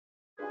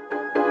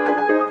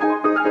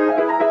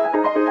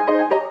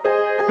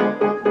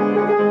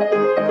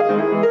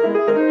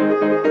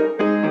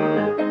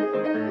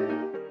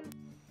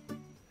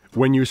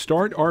When you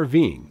start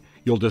RVing,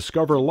 you'll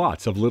discover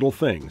lots of little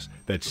things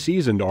that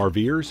seasoned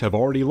RVers have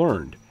already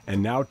learned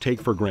and now take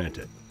for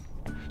granted.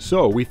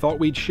 So we thought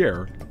we'd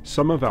share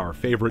some of our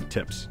favorite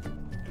tips.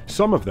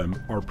 Some of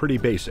them are pretty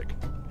basic,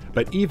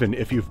 but even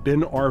if you've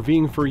been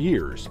RVing for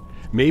years,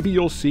 maybe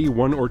you'll see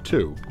one or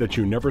two that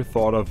you never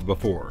thought of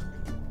before.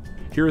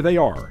 Here they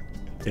are,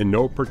 in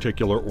no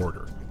particular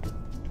order.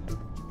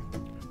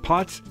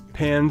 Pots,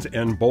 pans,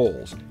 and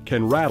bowls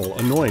can rattle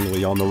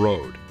annoyingly on the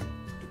road.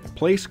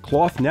 Place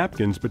cloth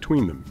napkins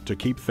between them to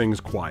keep things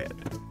quiet.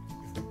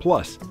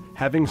 Plus,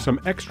 having some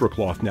extra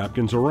cloth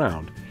napkins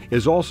around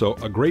is also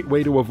a great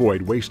way to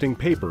avoid wasting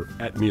paper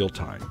at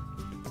mealtime.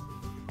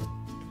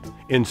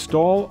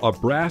 Install a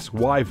brass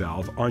Y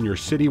valve on your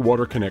city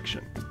water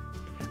connection.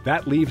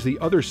 That leaves the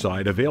other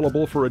side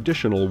available for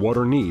additional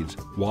water needs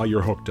while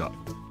you're hooked up.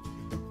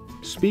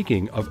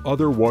 Speaking of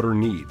other water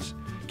needs,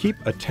 keep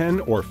a 10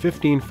 or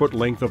 15-foot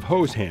length of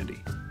hose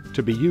handy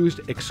to be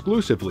used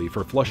exclusively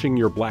for flushing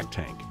your black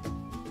tank.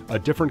 A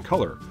different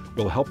color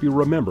will help you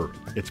remember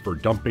it's for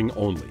dumping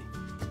only.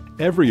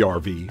 Every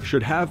RV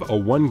should have a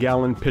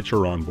 1-gallon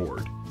pitcher on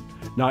board.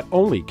 Not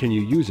only can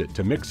you use it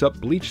to mix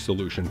up bleach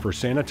solution for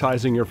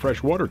sanitizing your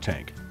freshwater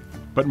tank,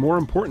 but more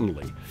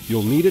importantly,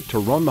 you'll need it to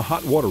run the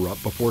hot water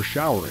up before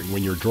showering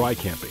when you're dry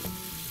camping.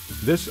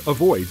 This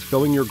avoids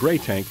filling your gray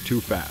tank too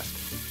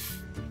fast.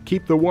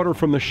 Keep the water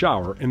from the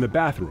shower in the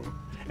bathroom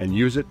and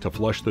use it to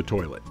flush the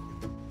toilet.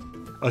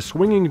 A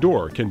swinging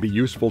door can be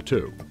useful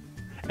too.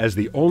 As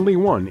the only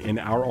one in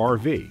our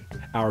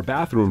RV, our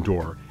bathroom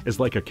door is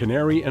like a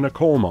canary in a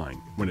coal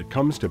mine when it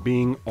comes to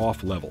being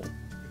off level.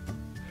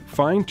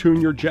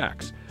 Fine-tune your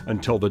jacks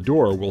until the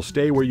door will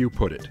stay where you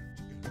put it,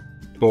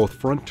 both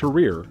front to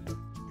rear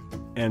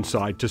and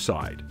side to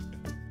side.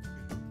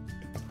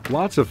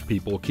 Lots of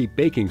people keep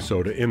baking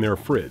soda in their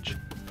fridge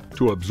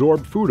to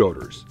absorb food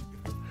odors,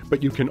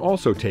 but you can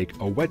also take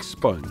a wet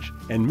sponge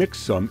and mix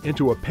some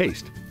into a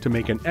paste to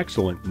make an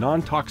excellent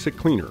non-toxic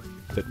cleaner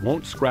that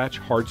won't scratch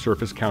hard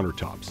surface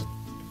countertops.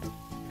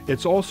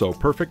 It's also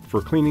perfect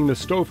for cleaning the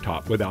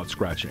stovetop without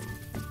scratching.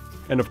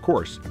 And of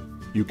course,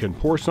 you can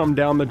pour some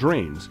down the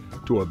drains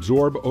to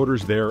absorb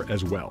odors there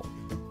as well.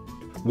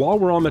 While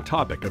we're on the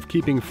topic of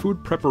keeping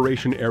food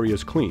preparation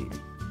areas clean,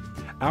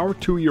 our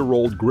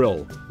 2-year-old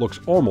grill looks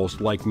almost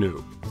like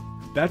new.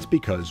 That's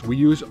because we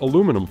use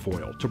aluminum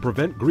foil to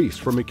prevent grease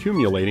from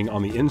accumulating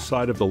on the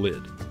inside of the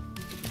lid.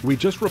 We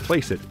just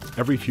replace it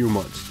every few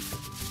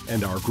months,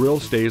 and our grill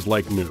stays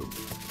like new.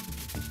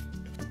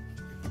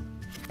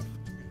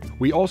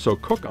 We also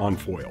cook on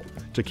foil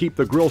to keep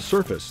the grill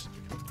surface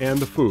and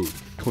the food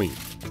clean.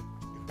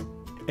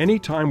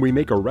 Anytime we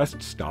make a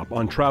rest stop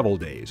on travel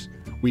days,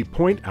 we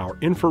point our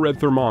infrared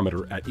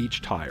thermometer at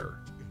each tire.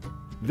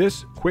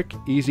 This quick,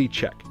 easy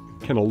check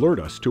can alert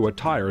us to a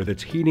tire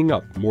that's heating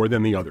up more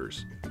than the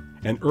others,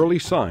 an early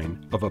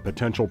sign of a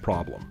potential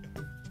problem.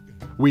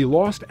 We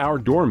lost our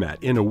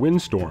doormat in a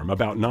windstorm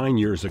about 9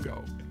 years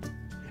ago.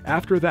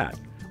 After that,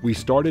 we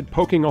started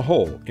poking a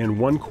hole in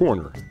one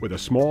corner with a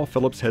small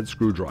Phillips head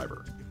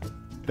screwdriver,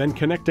 then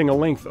connecting a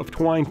length of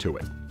twine to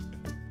it.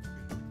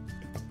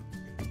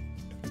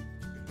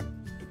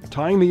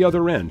 Tying the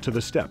other end to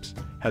the steps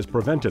has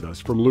prevented us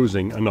from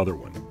losing another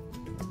one.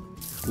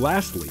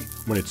 Lastly,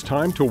 when it's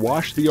time to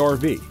wash the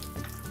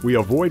RV, we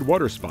avoid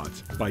water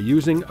spots by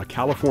using a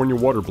California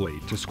water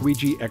blade to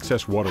squeegee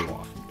excess water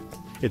off.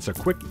 It's a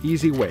quick,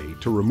 easy way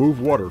to remove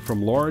water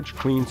from large,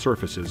 clean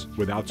surfaces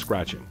without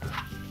scratching.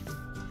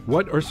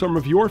 What are some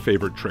of your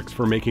favorite tricks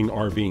for making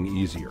RVing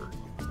easier?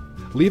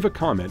 Leave a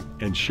comment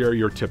and share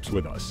your tips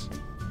with us.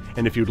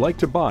 And if you'd like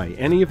to buy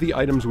any of the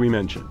items we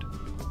mentioned,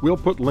 we'll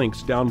put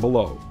links down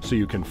below so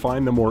you can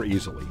find them more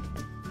easily.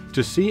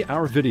 To see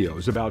our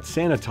videos about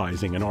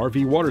sanitizing an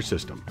RV water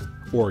system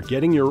or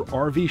getting your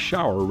RV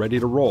shower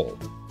ready to roll,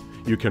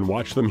 you can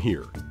watch them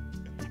here.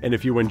 And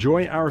if you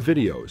enjoy our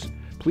videos,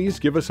 please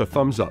give us a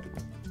thumbs up,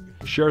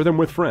 share them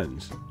with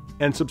friends,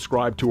 and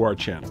subscribe to our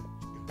channel.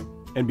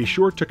 And be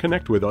sure to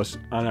connect with us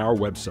on our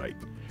website,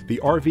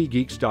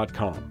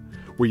 RVgeeks.com,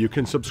 where you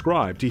can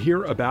subscribe to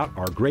hear about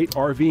our great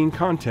RVing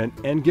content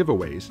and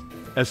giveaways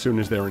as soon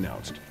as they're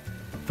announced.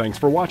 Thanks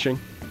for watching.